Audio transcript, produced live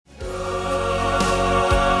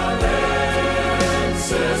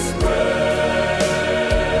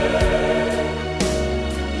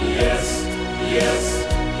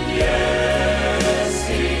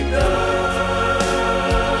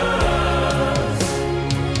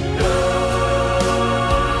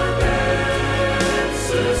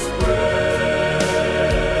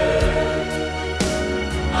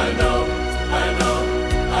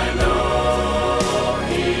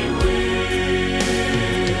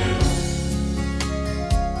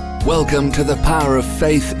Welcome to the Power of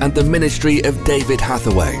Faith and the ministry of David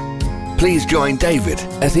Hathaway. Please join David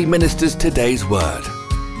as he ministers today's word.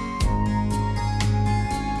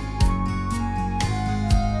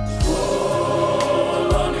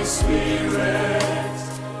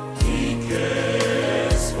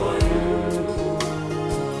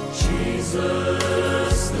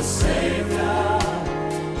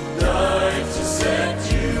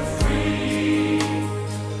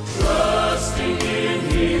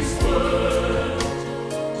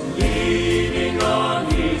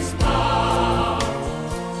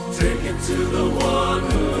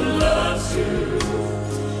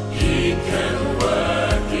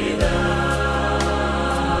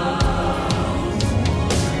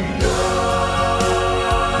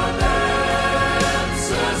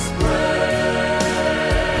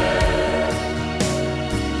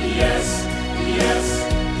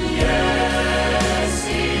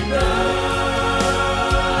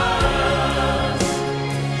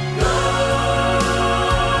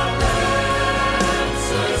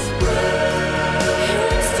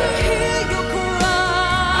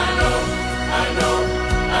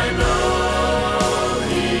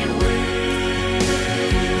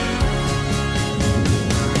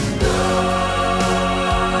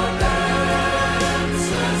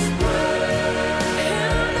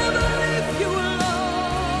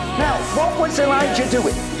 Elijah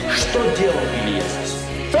doing? Что делал Илья здесь?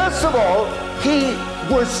 First of all, he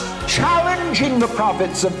was challenging the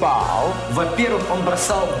prophets of Baal. Во-первых, он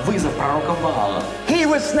бросал вызов пророкам Ваала. He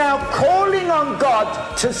was now calling on God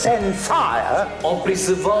to send fire. Он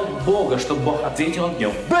призывал Бога, чтобы Бог ответил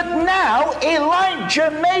огнем. But now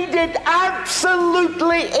Elijah made it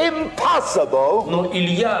absolutely impossible. Но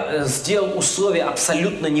Илья сделал условия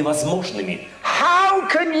абсолютно невозможными. How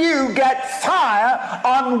can you get fire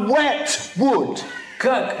on wet wood?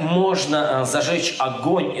 Как можно зажечь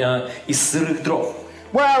огонь из сырых дров?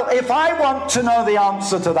 Well, if I want to know the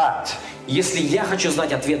answer to that, если я хочу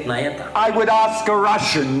знать ответ на это, I would ask a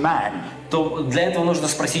Russian man. То для этого нужно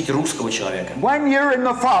спросить русского человека. When you're in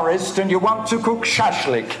the forest and you want to cook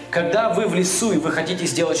shashlik. Когда вы в лесу и вы хотите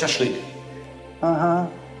сделать шашлык. You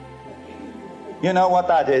know what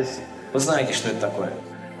that is? Вы знаете, что это такое?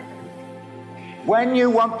 When you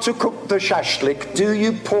want to cook the shashlik, do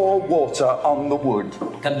you pour water on the wood?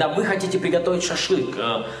 Когда вы хотите приготовить шашлык,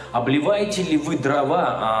 обливаете ли вы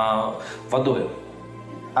дрова водой?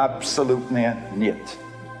 Absolutely нет.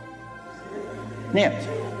 Нет.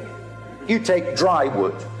 You take dry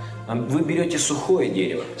wood. Вы берете сухое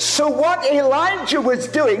дерево. So what Elijah was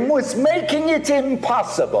doing was making it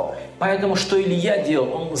impossible. Поэтому что Илья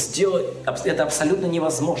делал, он сделал это абсолютно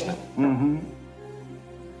невозможно.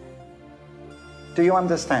 Do you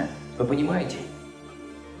understand? Вы понимаете?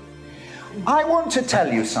 I want to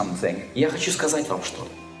tell you something. Я хочу сказать вам что.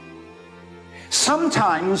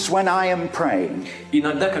 Sometimes when I am praying.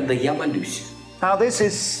 Иногда, когда я молюсь. Now this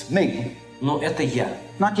is me. Но это я.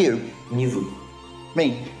 Not you. Не вы.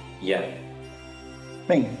 Me. Я.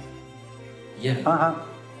 Me. Я.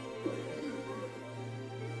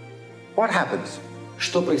 What happens?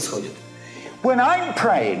 Что происходит? When I'm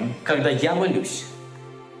praying. Когда я молюсь.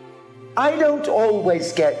 I don't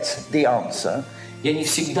always get the answer. Я не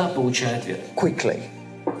всегда получаю ответ. Quickly.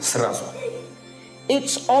 Сразу.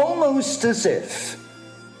 It's almost as if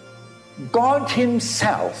God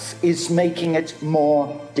Himself is making it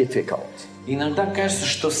more difficult. Иногда кажется,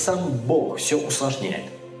 что сам Бог все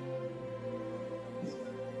усложняет.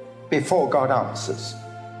 Before God answers.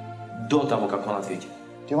 До того, как Он ответит.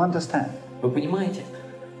 Do you understand? Вы понимаете?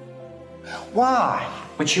 Why?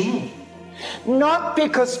 Почему? Not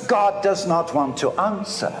because God does not want to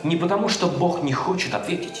answer. Не потому, что Бог не хочет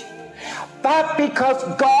ответить. But because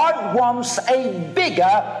God wants a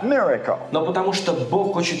bigger miracle. Но потому, что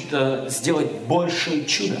Бог хочет сделать большее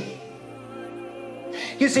чудо.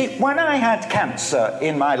 You see, when I had cancer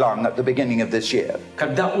in my lung at the beginning of this year.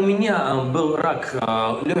 Когда у меня был рак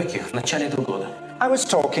легких в начале этого года. I was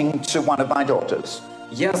talking to one of my daughters.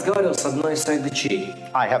 Я разговаривал с одной из своих дочерей.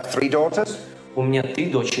 I have 3 daughters. У меня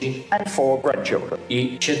 3 дочери and 4 grandchildren.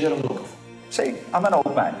 И 4 внуков. See, I'm an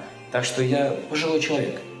old man. Так что я пожилой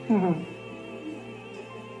человек. No,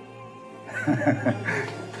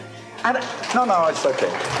 it's okay.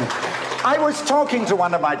 I was talking to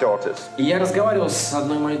one of my daughters. И я разговаривал с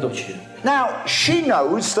одной моей дочерью. Now, she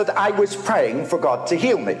knows that I was praying for God to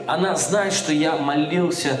heal me. Она знает, что я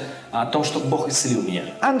молился о том, чтобы Бог исцелил меня.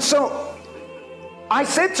 And so I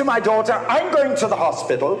said to my daughter, I'm going to the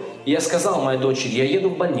hospital. Я сказал моей дочери, я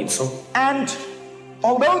еду в больницу. And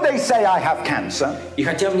although they say I have cancer, и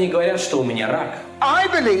хотя мне говорят, что у меня рак, I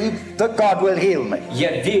believe that God will heal me.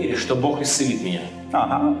 Я верю, что Бог исцелит меня.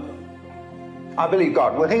 I believe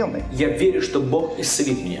God will heal me. Я верю, что Бог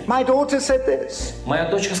исцелит меня. My daughter said this. Моя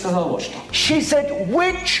дочка сказала вот что. She said,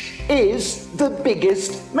 which is the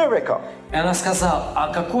biggest miracle? И она сказала,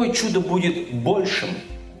 а какое чудо будет большим?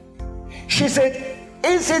 She said,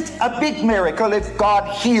 is it a big miracle if God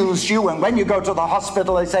heals you and when you go to the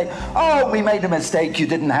hospital they say, oh, we made a mistake, you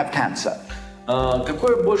didn't have cancer?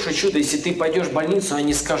 Какое больше чудо, если ты пойдешь в больницу,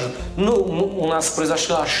 они скажут, ну, у нас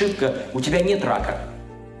произошла ошибка, у тебя нет рака.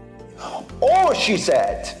 Or she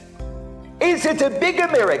said, is it a bigger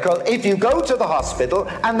miracle if you go to the hospital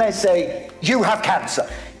and they say, you have cancer?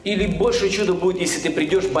 Или больше чудо будет, если ты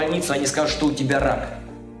придешь в больницу, они скажут, что у тебя рак.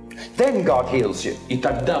 Then God heals you. И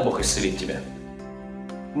тогда Бог исцелит тебя.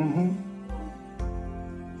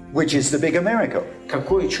 Which is the bigger miracle?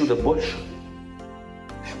 Какое чудо больше?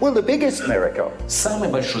 Well, the biggest miracle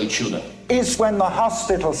Самое большое чудо is when the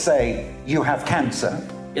hospital say, you have cancer.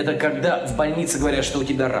 – это когда в больнице говорят, что у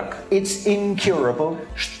тебя рак, It's incurable.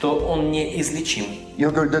 что он неизлечим,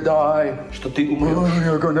 You're going to die. что ты Oh, умрешь.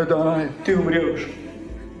 you're going to die. Ты умрешь.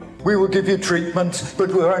 We will give you treatment,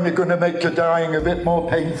 but we're only going to make your dying a bit more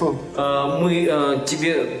painful. Мы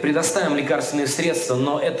тебе предоставим лекарственные средства,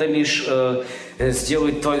 но это лишь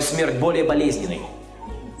сделает твою смерть более болезненной.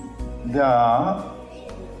 Да.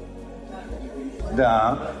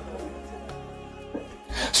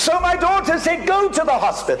 So my daughter said, go to the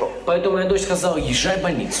hospital. Поэтому моя дочь сказала, езжай в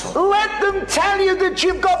больницу. Let them tell you that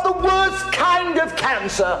you've got the worst kind of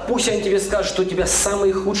cancer. Пусть они тебе скажут, что у тебя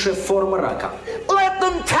самая худшая форма рака. Let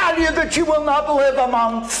them tell you that you will not live a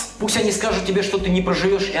month. Пусть они скажут тебе, что ты не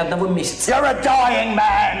проживешь и одного месяца, You're a dying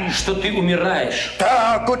man. что ты умираешь.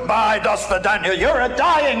 Goodbye, до свидания. You're a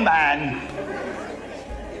dying man.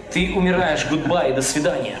 Ты умираешь, goodbye, до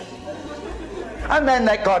свидания. And then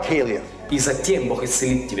let God heal you. И затем Бог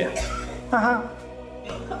исцелит тебя.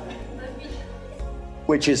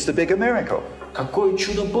 Which is the bigger miracle? Какое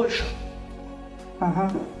чудо больше?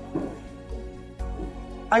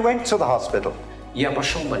 I went to the hospital. Я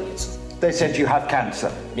пошел в больницу. They said, you have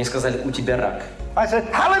cancer. Мне сказали, у тебя рак. I said,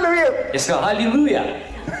 hallelujah. Я сказал, аллилуйя!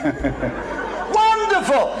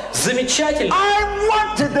 Wonderful. Замечательно! I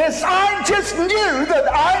wanted this. I just knew that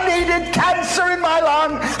I needed cancer in my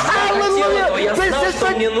lung. Hallelujah. This is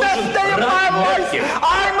the best day of my life.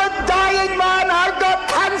 I'm a dying man. I've got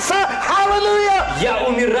cancer. Hallelujah. Я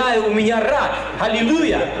умираю, у меня рак.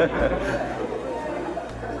 Аллилуйя!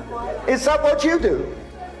 Is that what you do?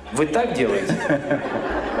 Вы так делаете?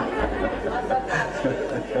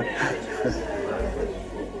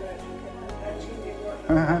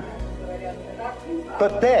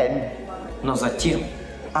 But then Но затем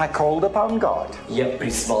I called upon God. я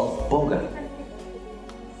призвал Бога.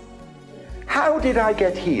 How did I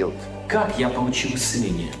get healed? Как я получил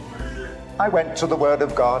исцеление? I went to the Word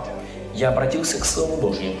of God Я обратился к Слову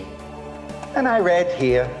Божьему. and I read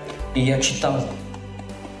here. И я читал,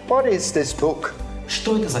 What is this book?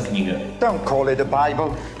 что это за книга. Don't call it a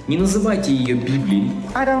Bible. Не называйте ее Библией.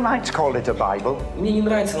 I don't like to call it a Bible. Мне не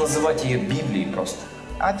нравится называть ее Библией просто.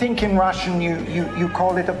 I think in Russian you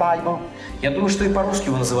call it a Bible. Я думаю, что и по-русски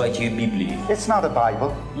вы называете ее Библией. It's not a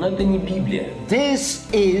Bible. Но это не Библия. This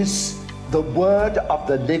is the word of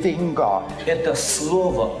the living God. Это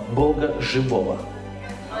Слово Бога живого.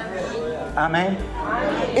 Amen.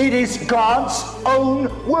 It is God's own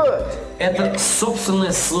word. Это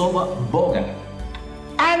собственное Слово Бога.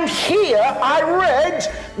 And here I read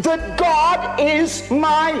that God is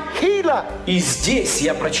my healer. И здесь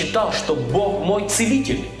я прочитал, что Бог мой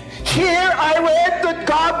целитель. Here I read that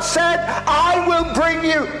God said, I will bring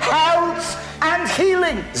you health and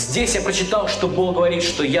healing. Здесь я прочитал, что Бог говорит,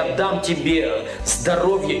 что я дам тебе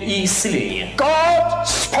здоровье и исцеление. God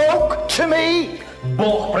spoke to me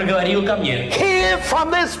Бог проговорил ко мне here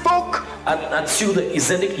from this book. отсюда,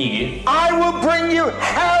 из этой книги. I will bring you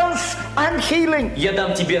health and healing. Я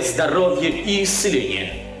дам тебе здоровье и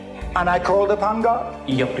исцеление. And I called upon God.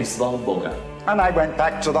 И я призвал Бога. And I went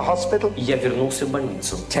back to the hospital И я вернулся в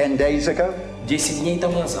больницу 10 days ago. 10 дней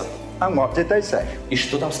тому назад. And what did they say? И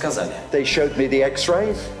что там сказали? They showed me the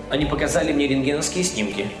x-rays. Они показали мне рентгеновские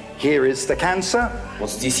снимки. Here is the cancer.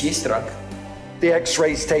 Вот здесь есть рак. The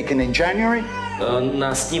x-rays taken in January.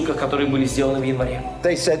 На снимках, которые были сделаны в январе.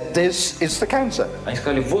 They said, this is the cancer. Они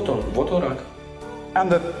сказали, вот он рак. And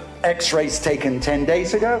the x-rays taken 10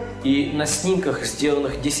 days ago, И на снимках,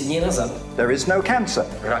 сделанных 10 дней назад, there is no cancer.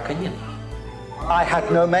 рака нет. I had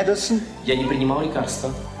no medicine, Я не принимал лекарства,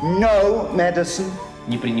 no medicine,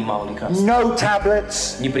 не принимал лекарства, no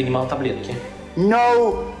tablets, не принимал таблетки.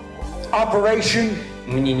 no operation,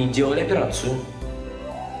 Мне не делали операцию.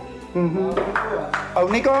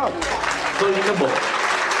 only God. Только Бог.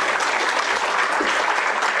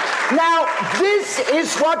 Now, this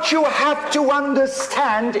is what you have to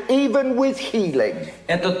understand even with healing.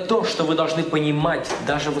 Это то, что вы должны понимать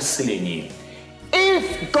даже в исцелении.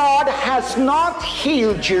 If God has not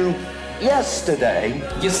healed you yesterday,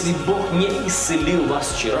 Если Бог не исцелил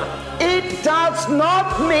вас вчера, it does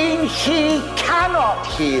not mean He cannot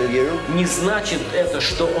heal you. не значит это,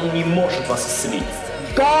 что Он не может вас исцелить.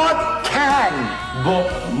 God can. Бог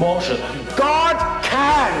может. God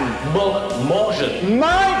can. Бог может.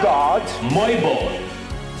 My God, Мой Бог.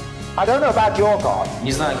 I don't know about your God.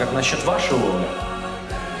 Не знаю, как насчет вашего Бога,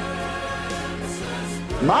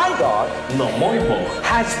 My God но мой Бог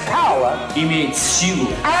has power имеет силу,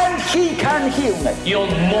 and He can heal me. и Он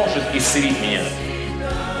может исцелить меня.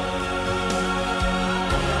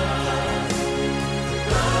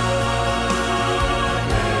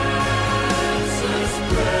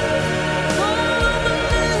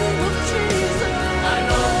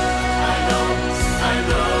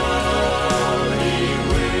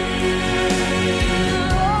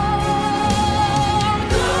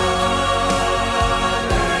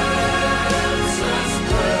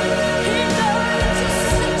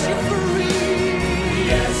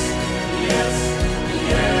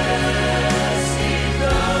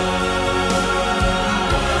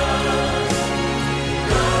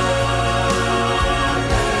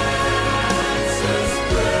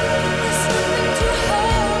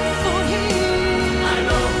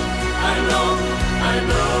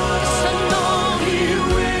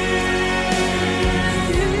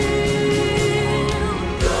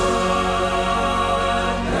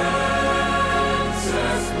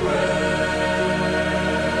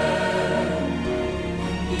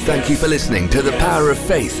 Thank you for listening to The Power of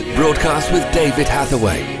Faith, broadcast with David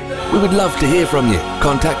Hathaway. We would love to hear from you.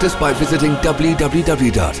 Contact us by visiting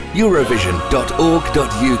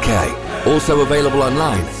www.eurovision.org.uk. Also available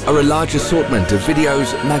online are a large assortment of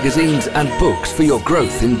videos, magazines and books for your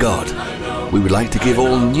growth in God. We would like to give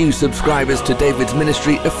all new subscribers to David's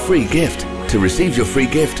ministry a free gift. To receive your free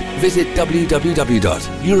gift, visit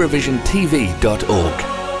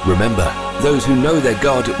www.eurovisiontv.org. Remember, those who know their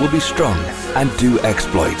God will be strong and do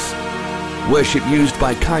exploits. Worship used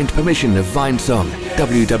by kind permission of Vinesong,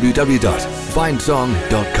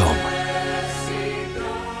 www.vinesong.com.